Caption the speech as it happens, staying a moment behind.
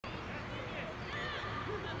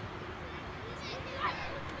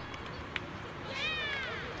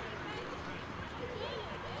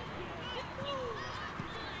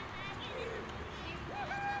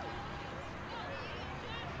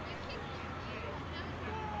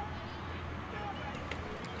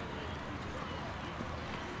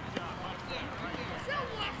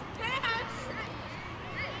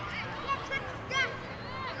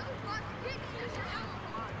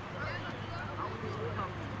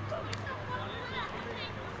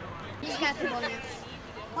basketball now.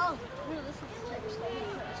 Oh, no, this is the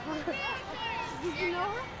Did you know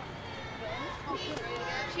her?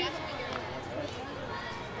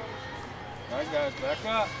 All right, guys, back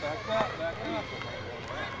up, back up, back up.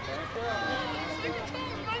 Back up.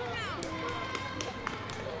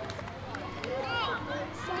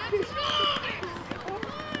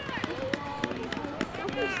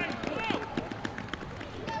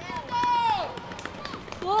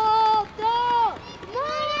 Ball, go! Come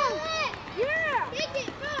on! Yeah! Kick it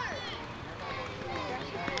first!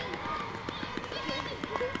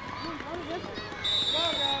 Go,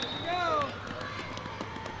 guys, go!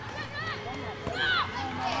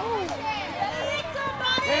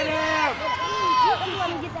 Hit him! You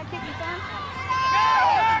want to get that kick down?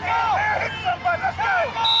 Go! Hit somebody! Let's go!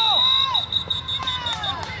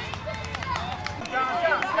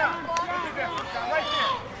 Down. Right there.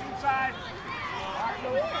 Inside. You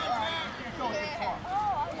can't go this far.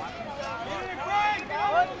 Get it, Frank! Get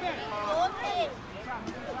over there!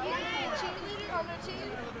 Cheerleader on the team?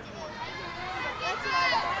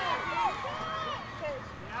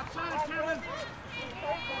 Outside, Kevin!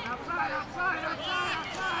 Outside!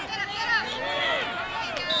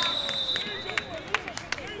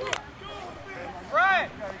 Brian,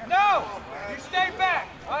 no! You stay back!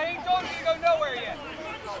 I ain't told you to go nowhere yet.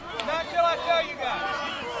 Not until I tell you guys.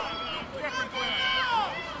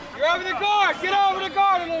 You're over the guard! Get over the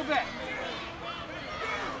guard a little bit!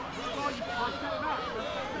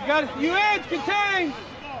 You got it! You edge, contain!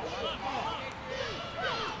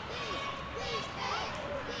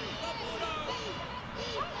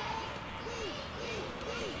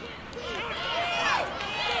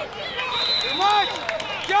 Come on!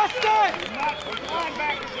 Justin!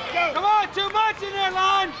 Come on, too much in there,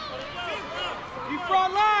 line! You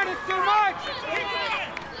front line, it's too much!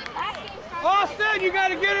 Austin, you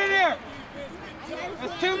gotta get in here!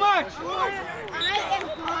 It's too much! Come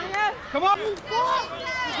on!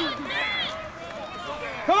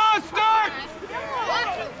 Come on, start! Get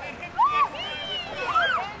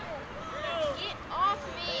off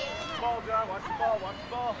me! Ball, John, watch the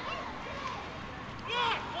ball.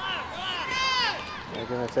 I think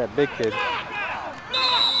that's that big kid.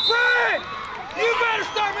 Frank! You better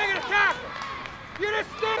start making a tackle! You just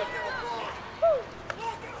stick!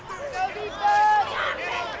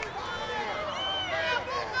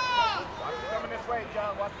 Watch it coming this way,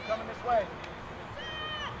 John. Watch it coming this way.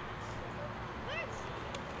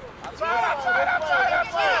 Outside!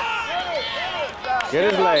 Get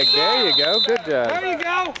his leg. There you go. Good job. There you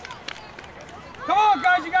go. Come on,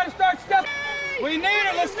 guys. You got to start stepping. We need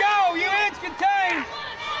it. Let's go. You ends contain.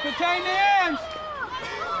 Contain the ends.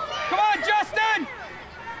 Come on, Justin.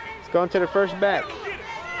 It's going to the first back.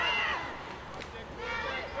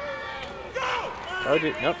 Oh,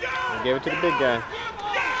 nope. I gave it to the big guy.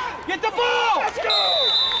 Get the ball. Let's go.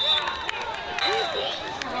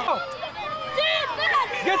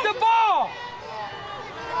 Get the ball.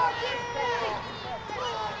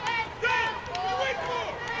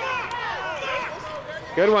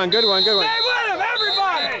 Good one. Stay with him,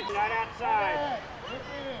 everybody. Right outside.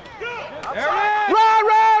 There it is.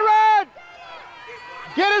 Run!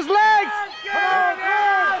 Get his legs. Come on,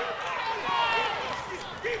 man.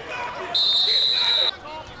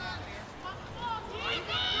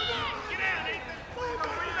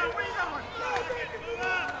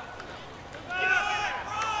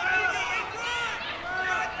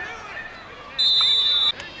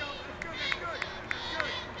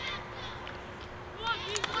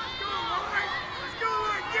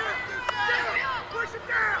 Push it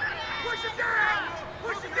down! Push it down!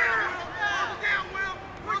 Push it down, Will!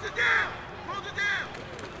 Push it down!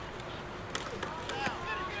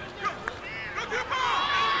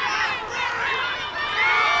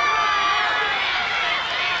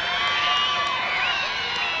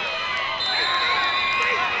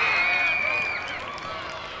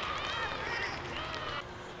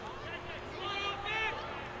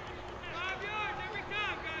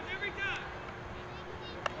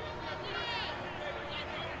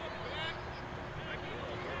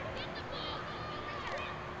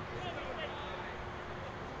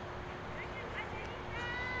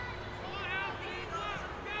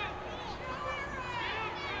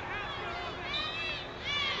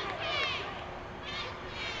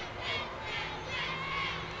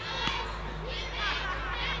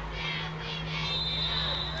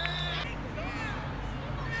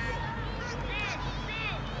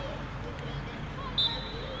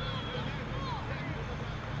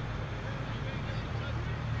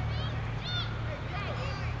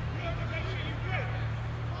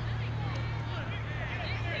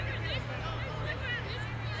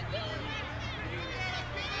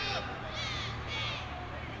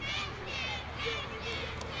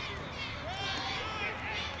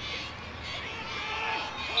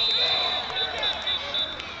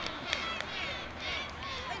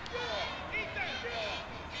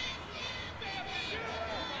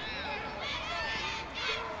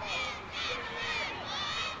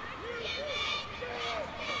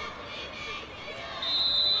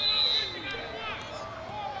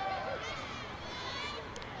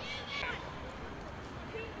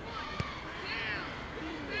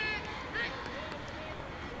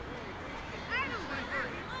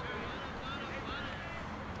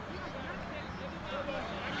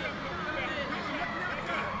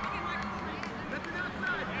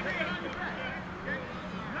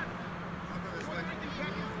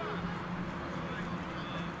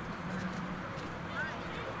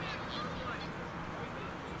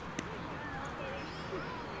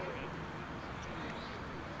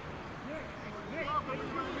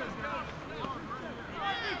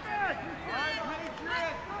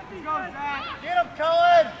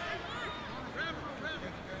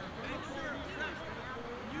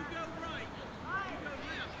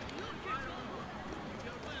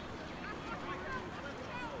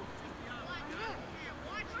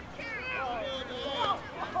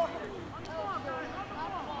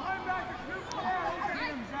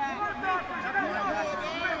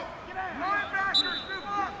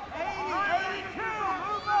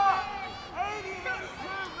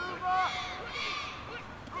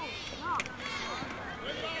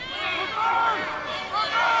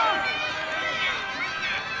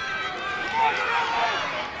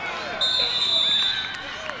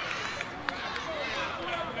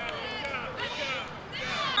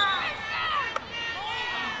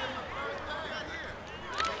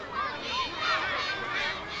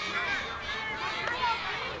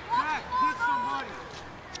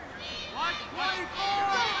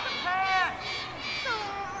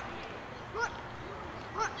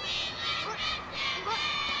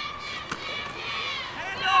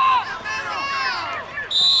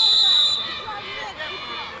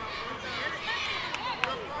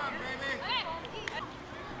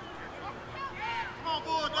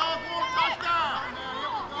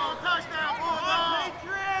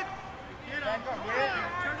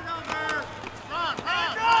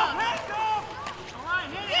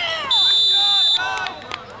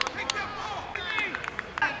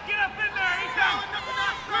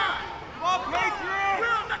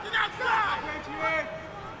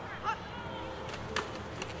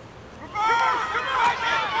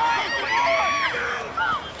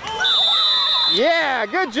 Yeah,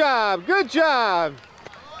 good job, good job.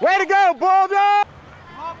 Way to go, Bulldog! Come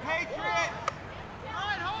on, Patriots! All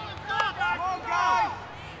right, hold him, go! Come on, guys!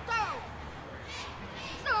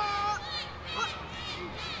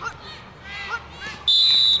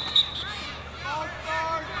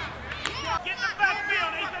 Get in the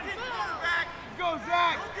backfield, Ethan! Go,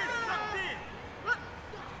 Zach!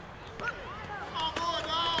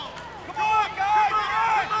 Come on, guys!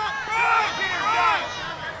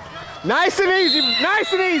 Nice and easy,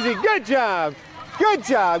 nice and easy. Good job. Good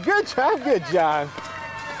job, good job, good job.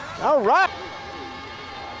 All right.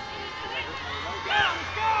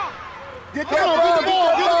 Get that ball, get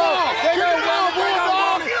the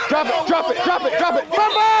ball. Drop it, drop it, drop it, drop it.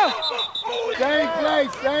 Come on! Same play,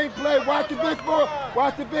 same play. Watch the big ball.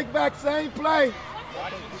 Watch the big back, same play.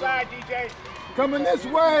 Watch inside, DJ. Coming this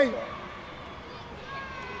way.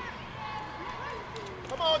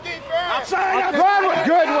 Come on, defense. Outside.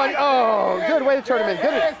 Good one. Oh, good way to turn him in.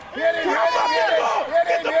 Good. Hit it.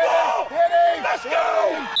 Let's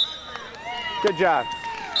go. Good job.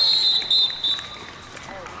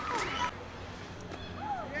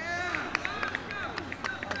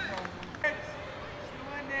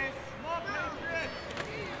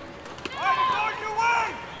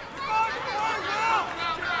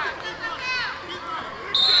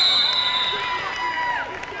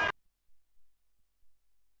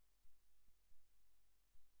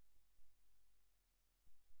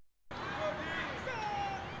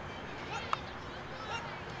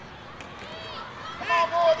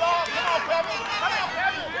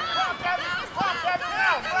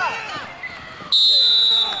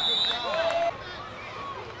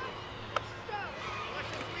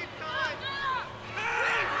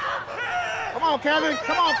 Come on, Kevin.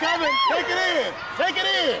 Come on, Kevin. Take it in. Take it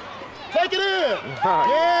in. Take it in.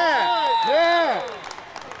 Yeah. Yeah.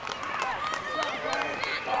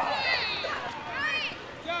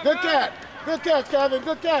 Good catch. Good catch, Kevin.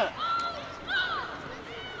 Good catch.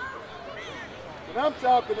 What I'm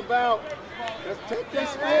talking about, just take their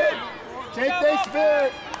spirit. Take their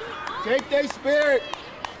spirit. Take their spirit.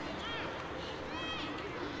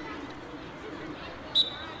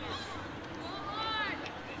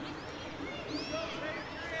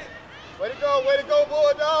 Way to go,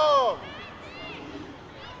 Bulldog!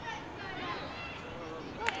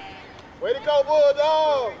 Way to go,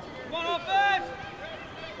 Bulldog! Come on, offense!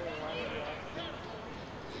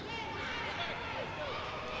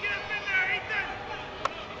 Get up in there, Ethan!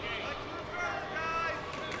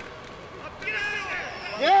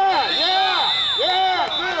 Yeah!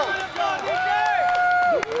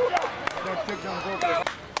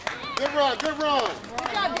 Good run, good run!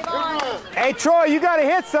 Good run! Hey, Troy, you got to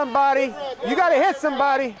hit somebody. You got to hit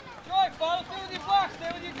somebody. Troy, follow through with your block.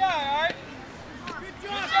 Stay with your guy, all right? Good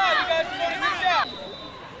job, you guys.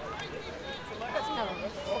 Good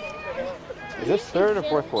job. Is this third or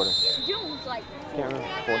fourth quarter? Jules, like. Can't remember.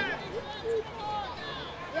 Fourth.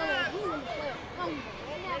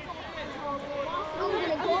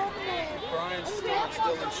 Brian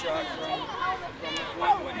still in shot from the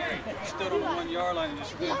point when he stood on the 1 yard line and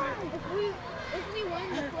just stood there. If we win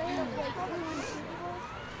the playoffs, like,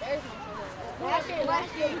 there's no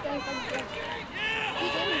last year, we got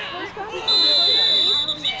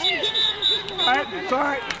It's all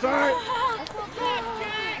right, it's all right.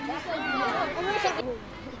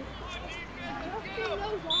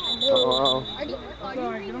 Uh-oh.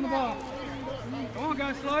 Sorry, get on the ball. Come on,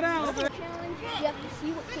 guys, slow down a little bit. You have to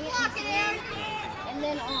see what can't be seen, and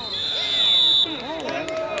then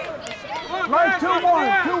Right, 2-1,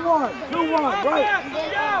 2-1, right.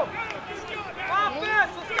 Let's go!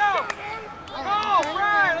 Offense, let's go! Go,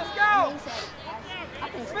 Brian, let's go!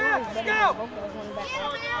 Smith, let's go!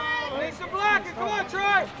 Need some blocking, come on,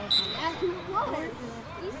 Troy!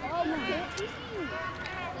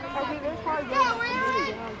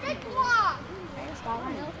 big block.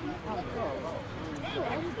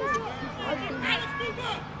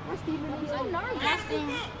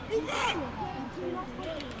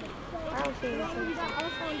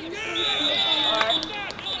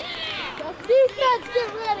 Defense, get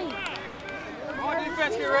ready. Come on,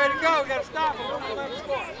 defense, get ready to go. We got to stop them. Don't let them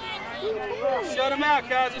score. Shut them out,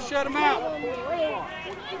 guys. Just shut them out.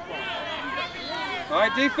 All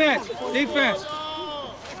right, defense. Defense.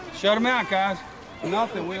 Shut them out, guys.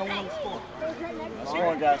 Nothing. We don't want them to score. Let's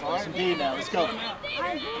go, guys. Let's indeed now. Let's go.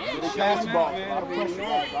 Pass the ball. A lot of pressure,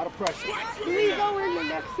 guys. A lot of pressure. Do we go in the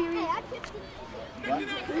next series? We got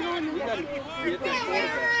to get that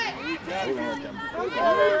quarterback. We got to get them.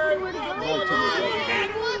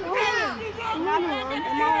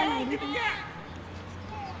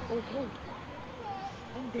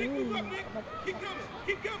 Keep coming. Keep coming.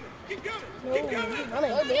 Keep coming. Keep coming. No, Keep coming. go!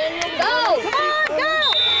 Come on,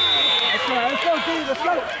 go! Let's go, Steve. Let's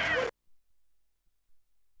go.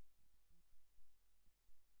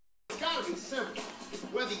 It's gotta be simple.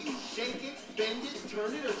 Whether you shake it, bend it,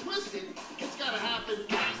 turn it, or twist it, it's gotta happen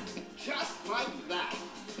just like that.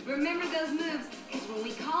 Remember those moves, because when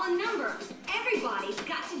we call a number, everybody's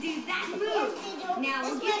got to do that move. Now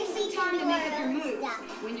we'll give you some time to make up your moves.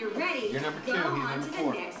 When you're ready, You're number 2, go he's on number to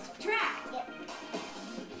 4. the next track.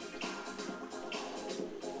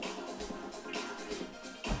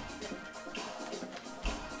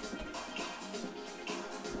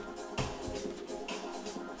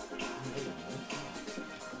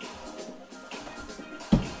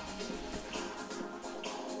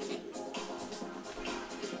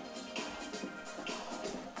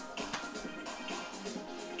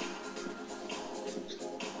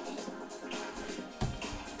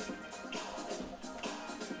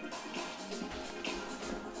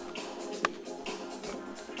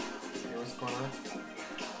 What's going on?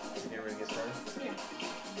 You getting ready to get started? Yeah.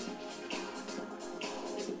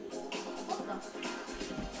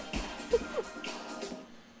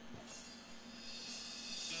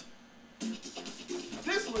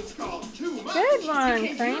 This one's called Too Much. Good one,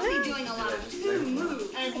 Because you'll Trina. be doing a lot of two moves.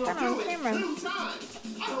 And we'll Got on do it camera. 2 times.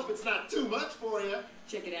 I hope it's not too much for you.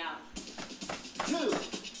 Check it out.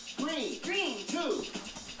 2, green, Green, 2,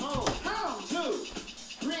 home, home,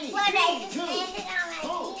 2, green, What I 2,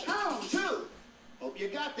 home, home, 2. Hope you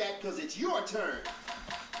got that, because it's your turn.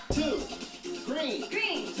 2, green,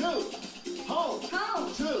 green, 2, home,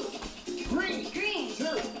 home, 2, green, green. 2.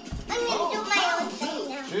 I'm gonna do my own thing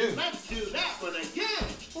now. 2. Let's do that one again.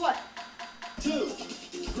 What? 2,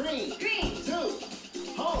 green, Green, 2,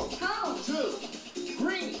 home, home, 2,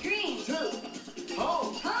 green, green, 2,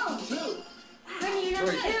 home, home. 2. Trina, you're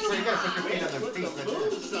number Wait, so you 2. gotta put your feet on Put the the feet right there.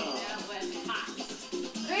 moves on. That was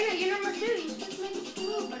hot. Trina, you're number 2. You're supposed to make it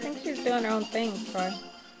move. I think she's doing her own thing, Troy.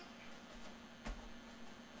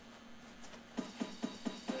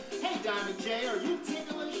 Hey, Diamond J, are you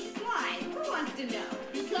ticklish? Why? Who wants to know?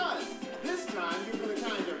 Because this time you're going to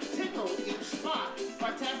kind of tickle each spot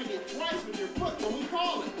by tapping it twice with your foot when we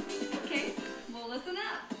call it. Okay, well listen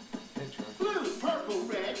up. Hey, Troy. Blue, purple,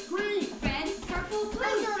 red, green. Red, purple, blue,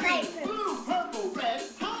 I'm doing my green. Blue, purple, red,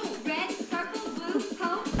 home. Red, purple, blue,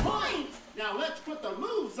 home, point. Now let's put the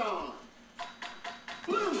moves on.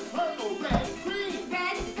 Blue, purple, red, green.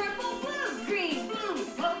 Red, purple, blue, green. Blue,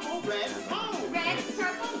 purple, red, home. Red,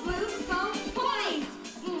 purple, blue, home, point.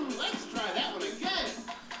 Let's try that one again.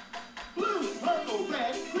 Blue, purple,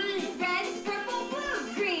 red, green. Red, purple,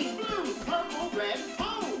 blue, green. Blue, purple, red,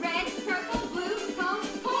 home. Red, purple, blue, home,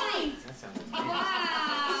 point. That sounds Wow,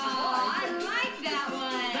 I like that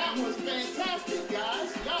That one. was fantastic,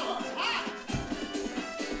 guys. Y'all are hot.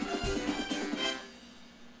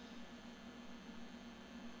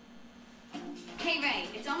 Hey Ray,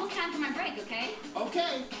 it's almost time for my break, okay?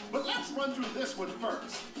 Okay, but let's run through this one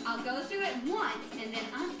first. I'll go through it once and then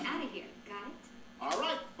I'm out of here. Got it? All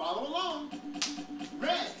right, follow along.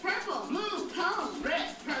 Red, Purple, blue, home,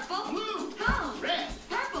 red, purple, blue, home, red,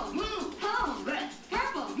 purple, blue, home, red,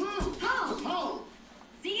 purple, blue, home. home.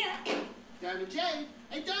 See ya. Diamond J.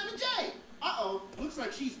 Hey, Diamond J. Uh-oh, looks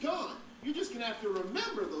like she's gone. You're just gonna have to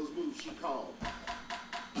remember those moves she called.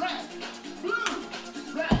 Red, blue,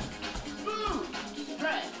 red, blue,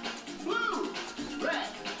 red, blue, red,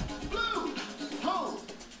 blue, home.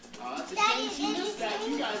 It's a shame she missed that.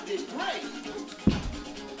 You guys did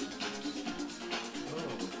great.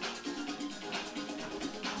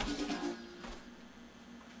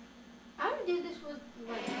 I would do this with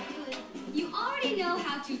like good. You already know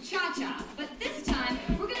how to cha-cha, but this time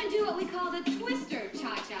we're gonna do what we call the twister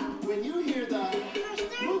cha-cha. When you hear the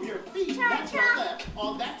move your feet left or left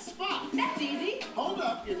on that spot. That's easy. Hold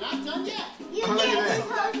up, you're not done yet. You Oh, look get at this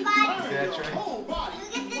that. whole body. Turn That's your right. whole body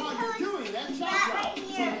You get this while you're whole doing that spot cha-cha. right So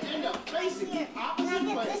here. you end up facing the And opposite I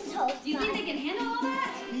get way. this whole Do you think spot. they can handle all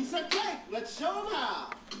that? Piece of cake. Let's show them how.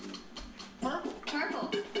 Purple. Purple,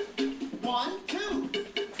 1, 2.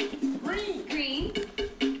 Green. green,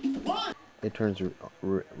 1. It turns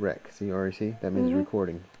rec. See, REC? That means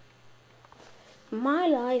recording. My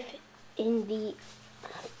life in the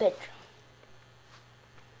bedroom.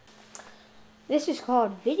 This is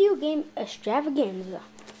called Video Game Extravaganza.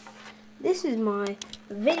 This is my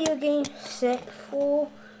video game set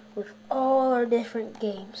full with all our different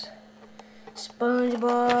games.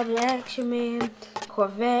 SpongeBob, Action Man,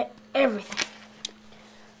 Corvette, everything.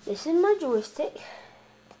 This is my joystick.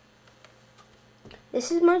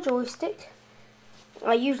 This is my joystick.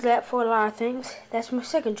 I use that for a lot of things. That's my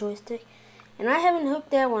second joystick. And I haven't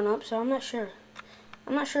hooked that one up, so I'm not sure.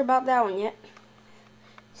 I'm not sure about that one yet.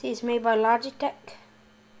 See, it's made by Logitech.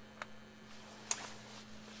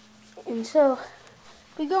 And so,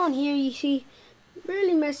 if we go in here, you see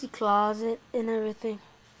really messy closet and everything.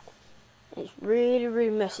 It's really, really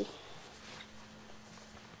messy.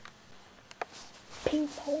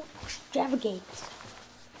 Pinball Extravaganza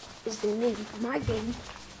is the name of my game.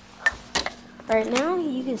 Right now,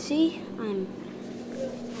 you can see I'm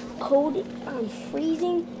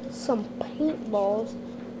freezing some paintballs.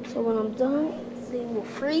 So when I'm done, they will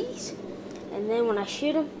freeze. And then when I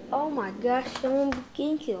shoot them, oh my gosh, someone will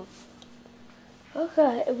get killed.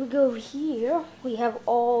 Okay, if we go over here, we have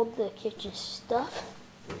all the kitchen stuff.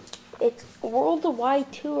 It's a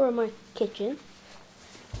worldwide tour of my kitchen.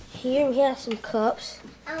 Here we have some cups.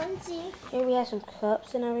 I want to see. Here we have some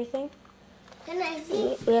cups and everything. Can I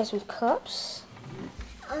see? We have some cups.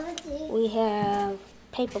 I want to see. We have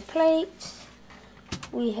paper plates.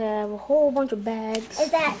 We have a whole bunch of bags.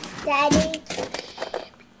 Is that Daddy?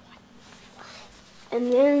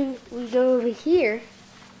 And then we go over here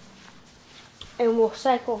and we'll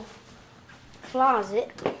cycle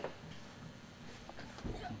closet.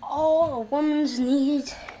 All a woman's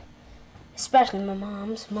needs, especially my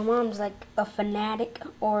mom's. My mom's like a fanatic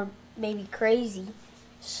or maybe crazy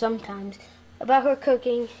sometimes about her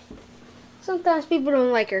cooking. Sometimes people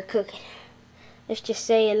don't like her cooking. Let's just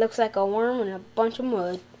say it looks like a worm and a bunch of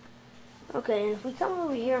mud. Okay, and if we come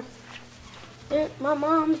over here, my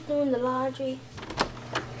mom's doing the laundry.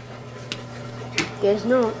 Guess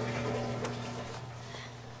not.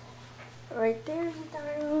 Right there's the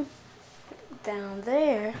dining room. Down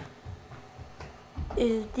there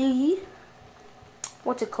is the,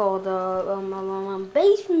 what's it called,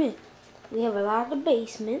 basement. We have a lot of the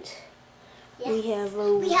basement. Yes.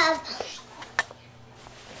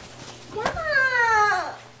 We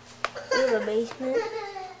have the basement,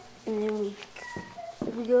 and then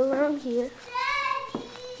we go around here.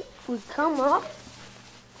 We come up,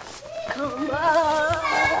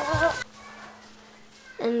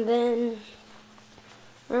 and then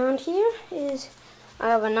around here is, I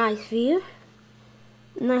have a nice view.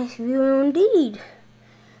 Nice view indeed.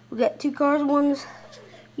 We got two cars. One's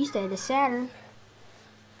used to have the Saturn.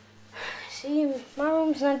 See, my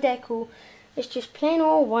room's not that cool. It's just plain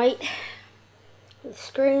old white. The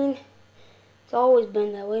screen, it's always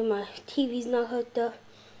been that way. My TV's not hooked up.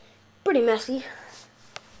 Pretty messy.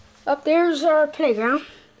 Up there's our playground.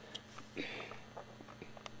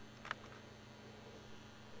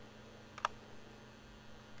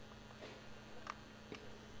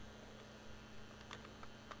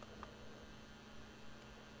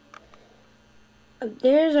 Up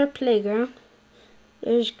there's our playground.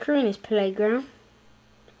 There's Karina's playground.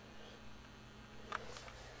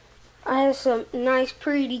 I have some nice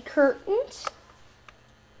pretty curtains,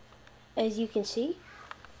 as you can see.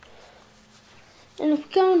 And if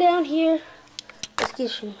we come down here, let's get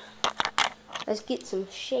some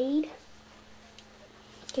shade.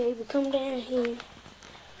 Okay, we come down here.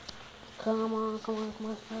 Come on.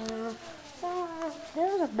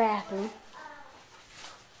 There's a bathroom.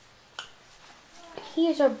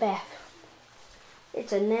 Here's our bathroom.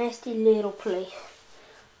 It's a nasty little place.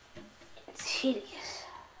 It's hideous.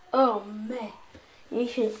 Oh man, you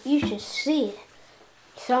should see it.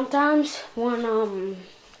 Sometimes when I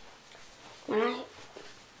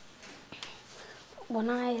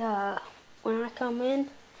come in,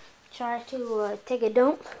 try to take a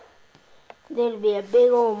dump, there'll be a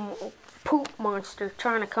big old poop monster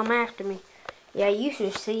trying to come after me. Yeah, you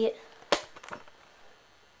should see it.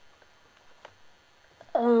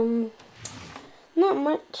 Not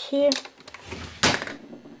much here.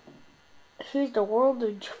 Here's the world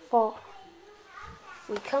of Jafar.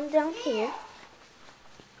 We come down here.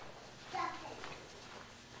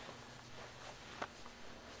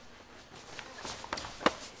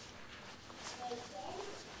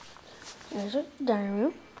 There's a dining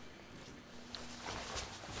room.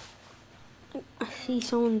 I see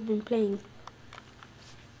someone's been playing.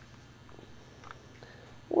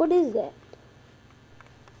 What is that?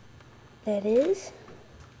 That is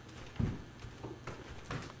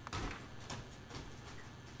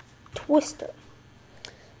Twister.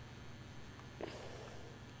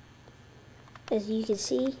 As you can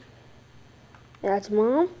see, that's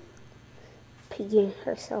Mom pigging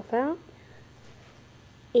herself out,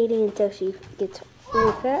 eating until she gets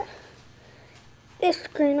really fat. This is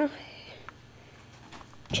Karina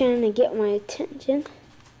trying to get my attention.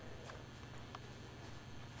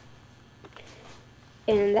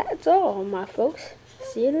 And that's all, my folks.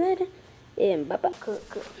 See you later. And bye-bye.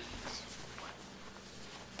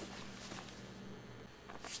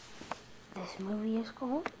 This This movie is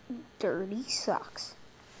called Dirty Socks.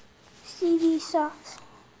 See these socks?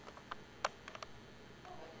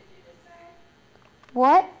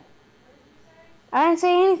 What? I didn't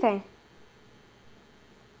say anything.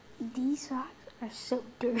 These socks are so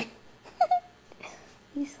dirty.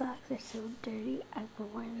 These socks are so dirty. I've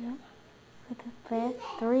been wearing them for the past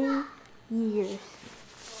 3 years.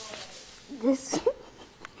 This.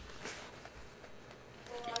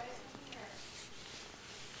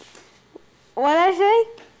 What did I say?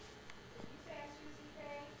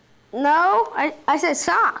 No, I said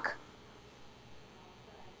sock.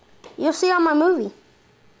 You'll see on my movie.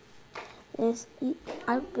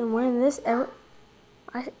 I've been wearing this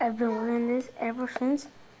I've been wearing this ever since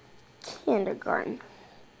kindergarten.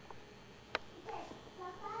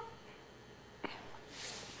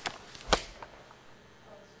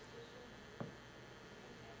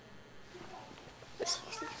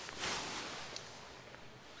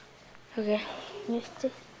 Okay, let's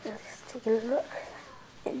take a look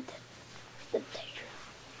into the picture.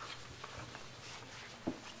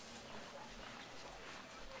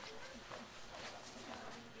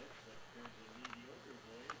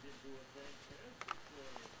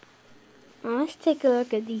 Now let's take a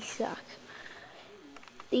look at these socks.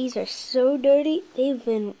 These are so dirty, they've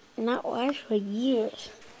been not washed for years.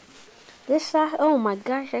 This sock, oh my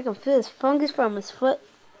gosh, I can feel this fungus from his foot.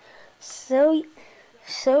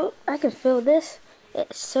 So I can feel this.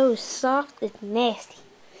 It's so soft, it's nasty.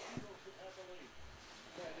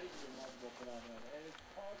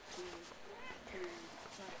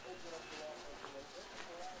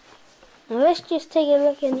 Now let's just take a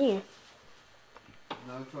look in here.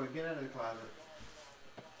 No, Troy, get out of the closet.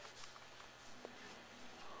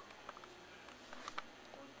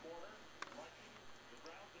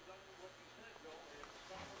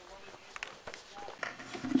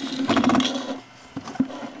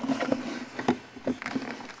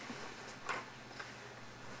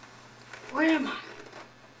 Where am I?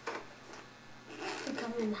 I think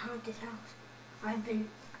I'm in the haunted house. I've been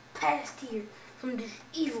passed here from this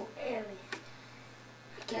evil alien.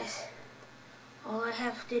 I guess all I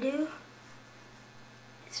have to do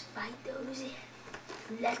is fight those.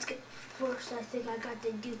 Let's get first. I think I got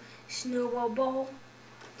to do snowball ball.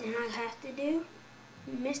 Then I have to do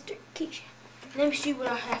Mr. Keisha. Let me see what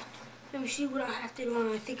I have to. Let me see what I have to do.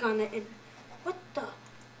 And I think on the end. What the?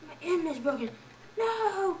 My end is broken.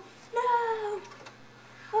 No. No!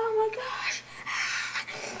 Oh my gosh!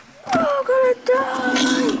 Oh, I'm gonna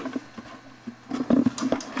die!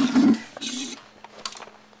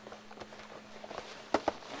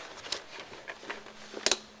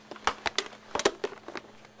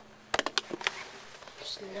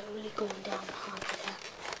 Slowly going down the haunted house.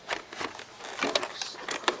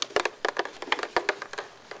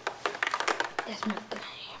 That's my good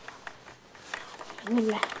hammer. Let me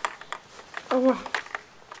laugh. Around.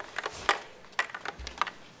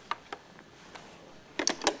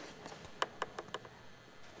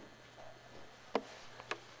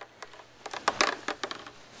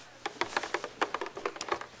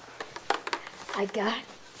 I got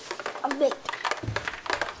a victim.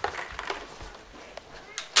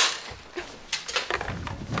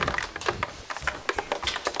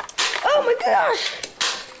 Oh my gosh!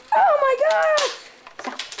 Oh my gosh!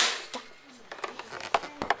 Stop.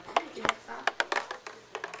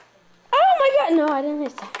 Oh my god! No, I didn't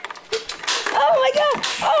miss that. Oh my god!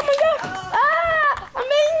 Oh my god! Ah! I'm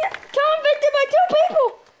being convicted by 2 people!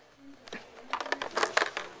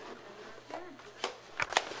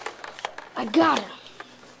 I got him.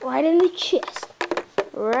 Right in the chest.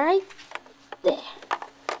 Right there.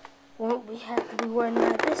 Won't we have to be worrying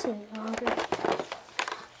about this any longer?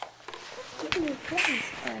 Get in the place.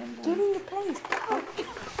 Get in the place. Go.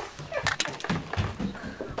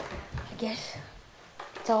 I guess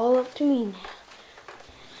it's all up to me now.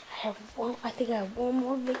 I think I have one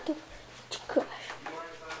more victim to crush.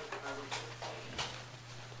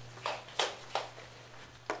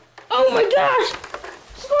 Oh my gosh!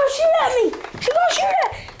 She's gonna shoot at me! She's gonna shoot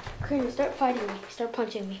at me! Corinne, start fighting me. Start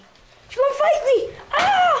punching me. She's gonna fight me!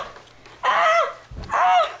 Ah! Ah!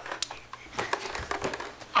 Ah!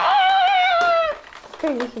 Ah!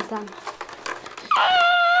 Corinne, you can stop me.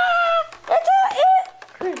 Ah! It's it!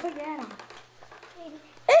 Corinne, put your hat on.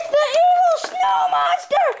 It's the evil snow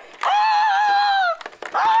monster! Ah!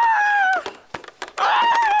 Ah!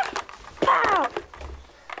 Ah! Ow!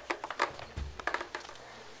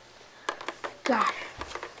 Got it.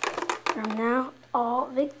 I'm now all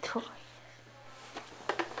victorious.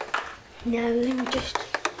 Now let me just...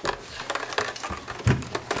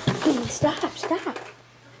 Stop, stop. I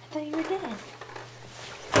thought you were dead.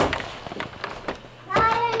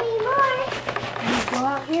 Not anymore.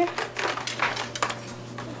 here.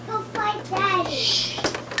 Let's go fight Daddy. Shh.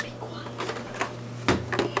 Be quiet.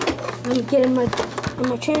 Let me get in my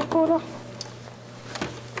camcorder.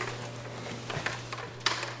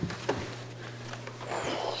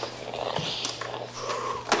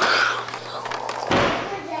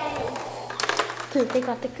 Good, take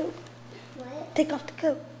off the coat. What? Take off the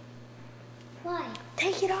coat. Why?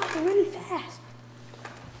 Take it off really fast.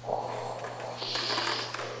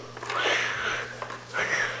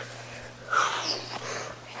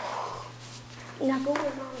 Now go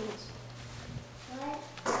where Mommy is. What?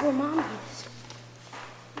 Go where Mommy is.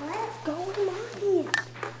 What? Go where Mommy is.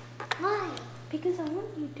 Why? Because I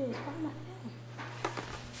want you to. It's by my face.